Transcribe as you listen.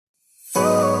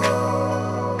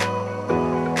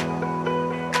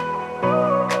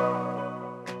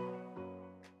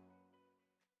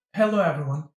Hello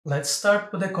everyone, let's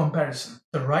start with a comparison.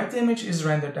 The right image is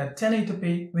rendered at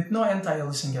 1080p with no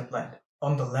anti-aliasing applied.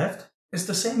 On the left is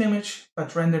the same image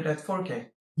but rendered at 4K.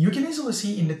 You can easily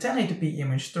see in the 1080p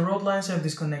image the road lines have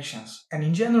disconnections, and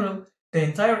in general, the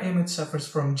entire image suffers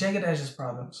from jagged edges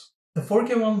problems. The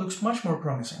 4K one looks much more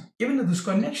promising. Even the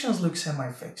disconnections look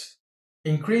semi-fixed.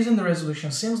 Increasing the resolution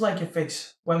seems like a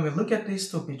fix when we look at these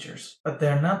two pictures, but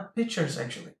they're not pictures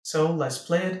actually. So let's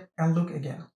play it and look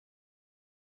again.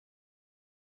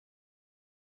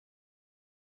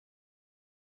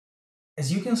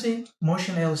 As you can see,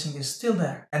 motion aliasing is still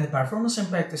there, and the performance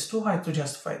impact is too high to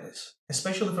justify this,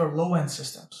 especially for low-end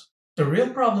systems. The real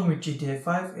problem with GTA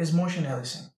 5 is motion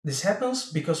aliasing. This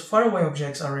happens because faraway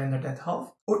objects are rendered at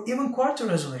half or even quarter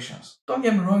resolutions. Don't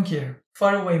get me wrong here,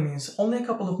 far away means only a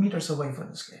couple of meters away from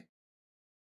this game.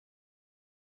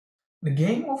 The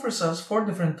game offers us 4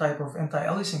 different types of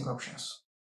anti-aliasing options.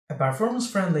 A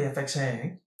performance-friendly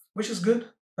FXAA, which is good,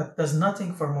 but does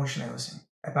nothing for motion aliasing.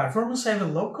 A performance-heavy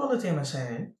low-quality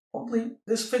MSAA, only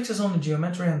this fixes only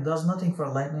geometry and does nothing for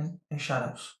lighting and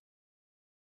shadows.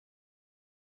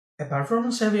 A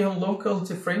performance-heavy and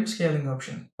low-quality frame scaling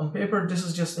option. On paper, this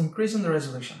is just increasing the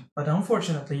resolution, but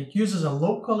unfortunately it uses a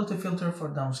low-quality filter for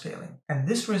downscaling, and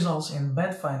this results in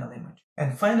bad final image.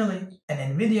 And finally,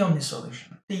 an NVIDIA-only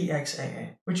solution,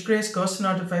 TXAA, which creates ghosting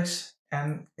artifacts,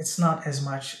 and it's not as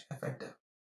much effective.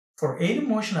 For aiding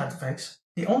motion artifacts,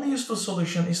 the only useful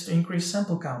solution is to increase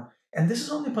sample count, and this is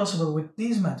only possible with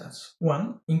these methods.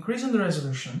 1. Increasing the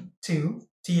resolution. 2.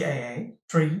 TAA.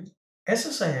 3.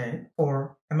 SSAA.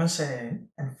 4. MSAA.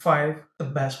 And 5. The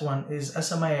best one is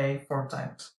SMAA 4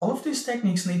 times. All of these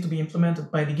techniques need to be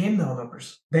implemented by the game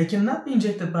developers. They cannot be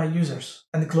injected by users.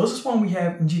 And the closest one we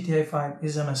have in GTA 5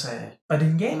 is MSAA. But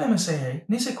in-game MSAA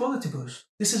needs a quality boost.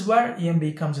 This is where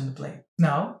AMD comes into play.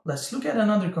 Now, let's look at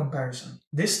another comparison.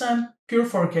 This time, pure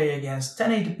 4K against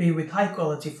 1080p with high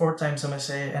quality 4 times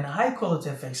MSAA and high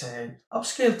quality FXAA,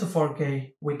 upscaled to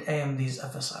 4K with AMD's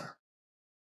FSR.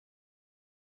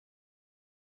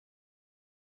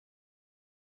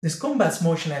 This combats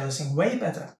motion aliasing way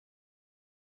better.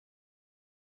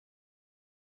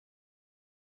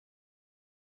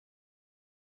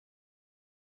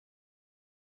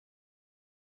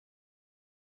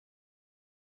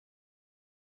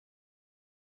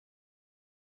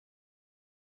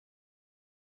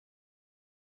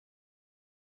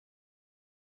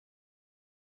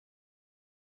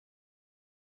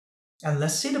 And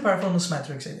let's see the performance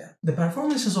metrics again. The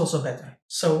performance is also better,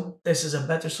 so this is a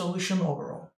better solution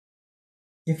overall.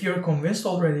 If you're convinced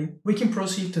already, we can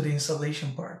proceed to the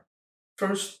installation part.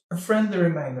 First, a friendly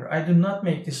reminder, I do not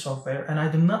make this software and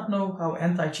I do not know how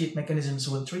anti-cheat mechanisms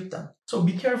will treat them. So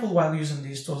be careful while using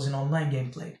these tools in online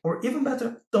gameplay. Or even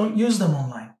better, don't use them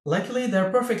online. Luckily, they're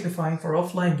perfectly fine for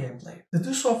offline gameplay. The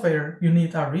two software you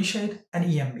need are Reshade and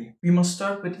EMB. We must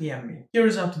start with EMB. Here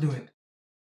is how to do it.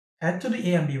 Head to the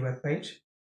EMB webpage.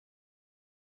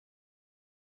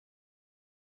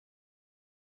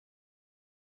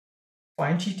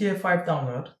 Find GTA 5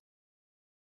 download.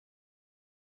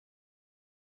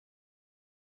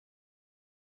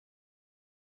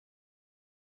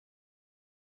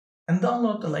 And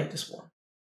download the latest one.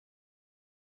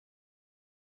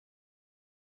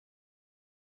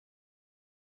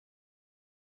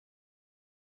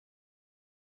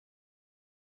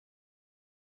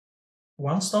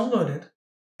 Once downloaded,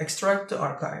 extract the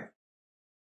archive.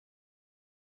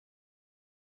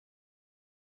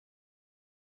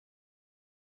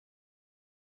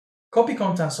 Copy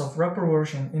contents of wrapper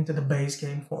version into the base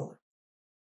game folder.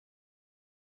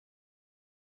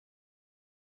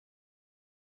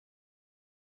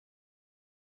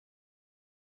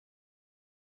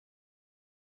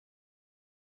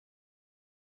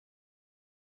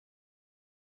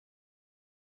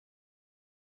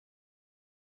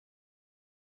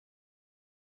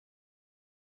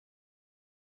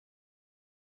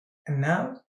 And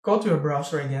now, go to your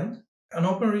browser again and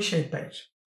open Reshade page.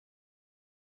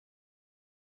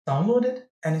 Download it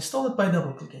and install it by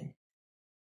double-clicking.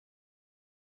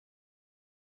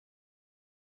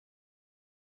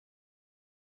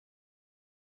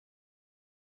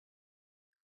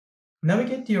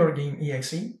 Navigate to your game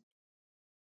exe.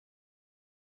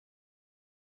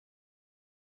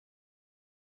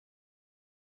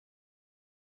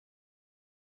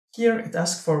 Here it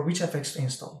asks for which effects to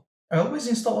install. I always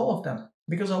install all of them,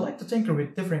 because I like to tinker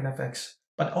with different effects,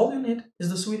 but all you need is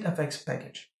the Sweet FX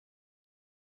package.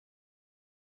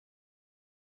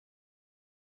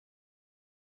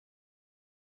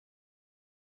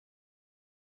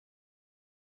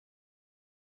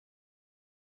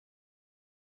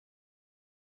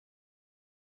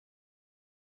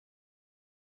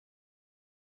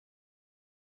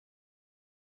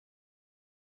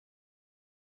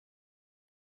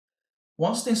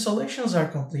 Once the installations are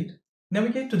complete,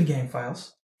 navigate to the game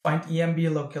files, find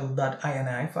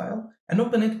amblocal.ini file, and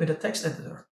open it with a text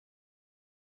editor.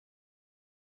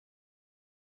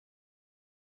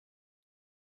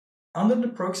 Under the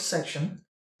proxy section,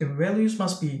 the values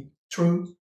must be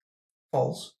true,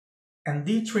 false, and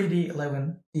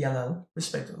D3D11 DLL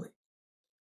respectively.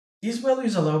 These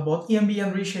values allow both EMB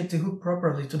and reshade to hook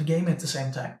properly to the game at the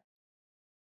same time.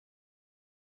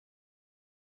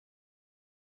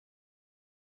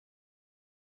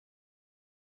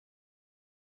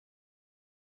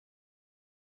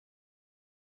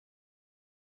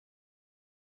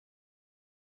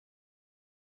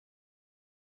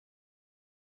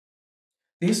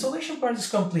 The installation part is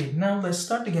complete. Now let's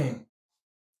start the game.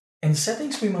 In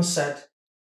settings we must set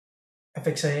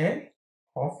FXAA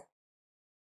off,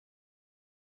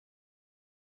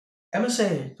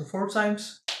 MSAA to 4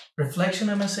 times, reflection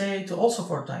MSAA to also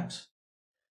 4 times.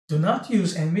 Do not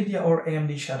use NVIDIA or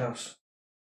AMD shadows.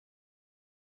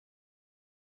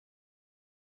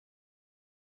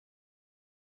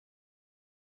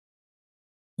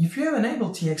 If you have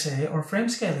enabled TXAA or frame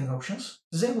scaling options,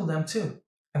 disable them too.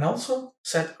 And also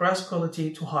set grass quality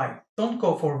to high. Don't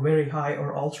go for very high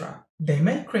or ultra. They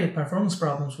may create performance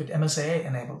problems with MSAA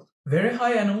enabled. Very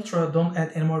high and ultra don't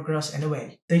add any more grass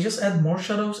anyway. They just add more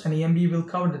shadows and EMB will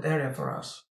cover that area for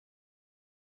us.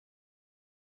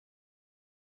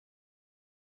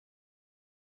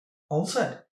 All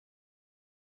set.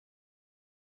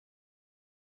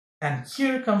 And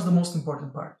here comes the most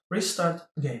important part. Restart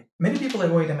the game. Many people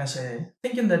avoid MSAA,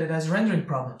 thinking that it has rendering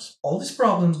problems. All these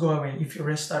problems go away if you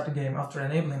restart the game after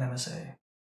enabling MSAA.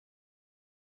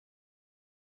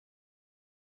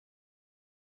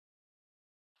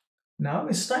 Now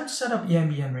it's time to set up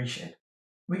EMB and reshade.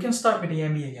 We can start with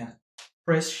EMB again.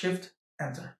 Press Shift,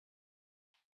 Enter.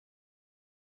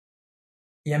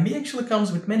 EMB actually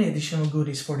comes with many additional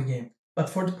goodies for the game, but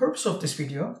for the purpose of this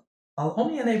video, I'll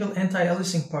only enable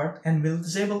anti-aliasing part and will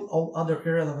disable all other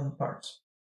irrelevant parts.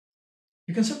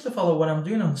 You can simply follow what I'm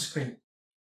doing on the screen.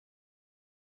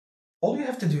 All you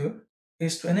have to do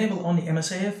is to enable only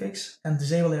MSAA fix and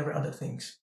disable every other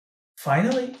things.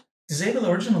 Finally, disable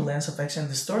original lens effects and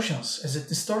distortions as it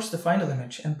distorts the final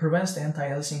image and prevents the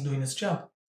anti-aliasing doing its job.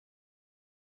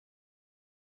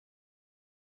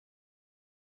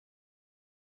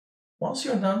 Once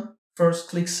you're done, first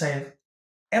click Save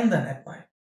and then Apply.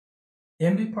 The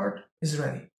EMB part is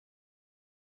ready.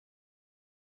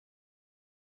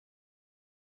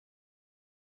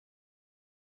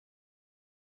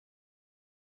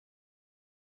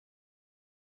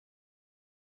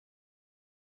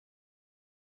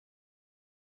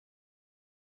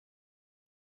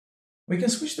 We can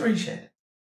switch to reshade.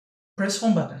 Press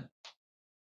Home button.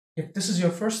 If this is your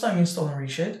first time installing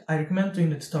reshade, I recommend doing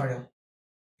the tutorial.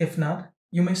 If not,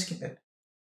 you may skip it.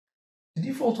 The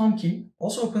default home key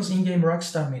also opens in-game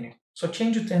Rockstar menu, so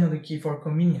change it to another key for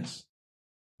convenience.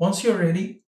 Once you're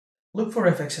ready, look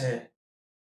for FXAA.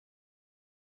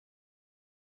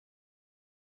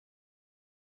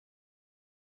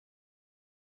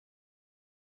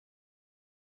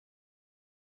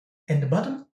 In the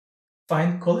bottom,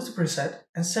 find Quality Preset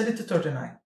and set it to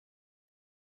 39.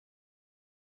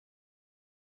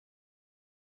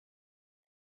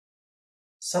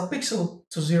 Subpixel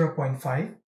to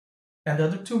 0.5 and the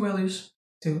other two values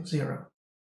to 0.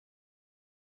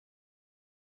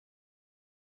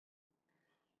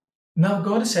 Now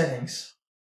go to Settings,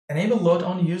 enable Load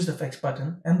Only Used Effects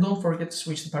button and don't forget to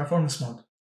switch to Performance mode.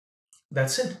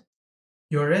 That's it.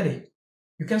 You're ready.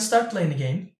 You can start playing the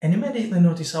game and immediately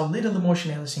notice how little the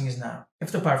motion aliasing is now.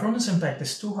 If the performance impact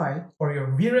is too high or your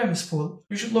VRAM is full,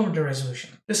 you should lower the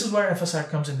resolution. This is where FSR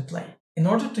comes into play. In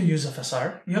order to use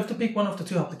FSR, you have to pick one of the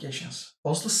two applications,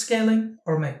 Lossless Scaling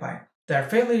or Magpie. They are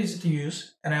fairly easy to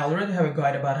use and I already have a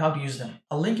guide about how to use them.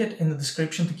 I'll link it in the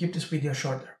description to keep this video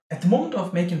shorter. At the moment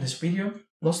of making this video,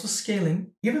 Lossless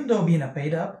Scaling, even though being a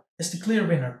paid app, is the clear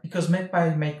winner because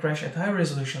Magpie may crash at high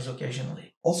resolutions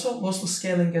occasionally. Also, Lossless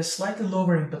Scaling has slightly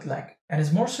lower input lag and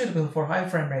is more suitable for high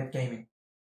frame rate gaming.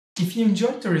 If you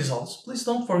enjoyed the results, please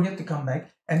don't forget to come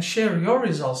back and share your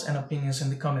results and opinions in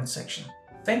the comment section.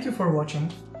 Thank you for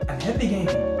watching and happy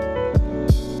gaming!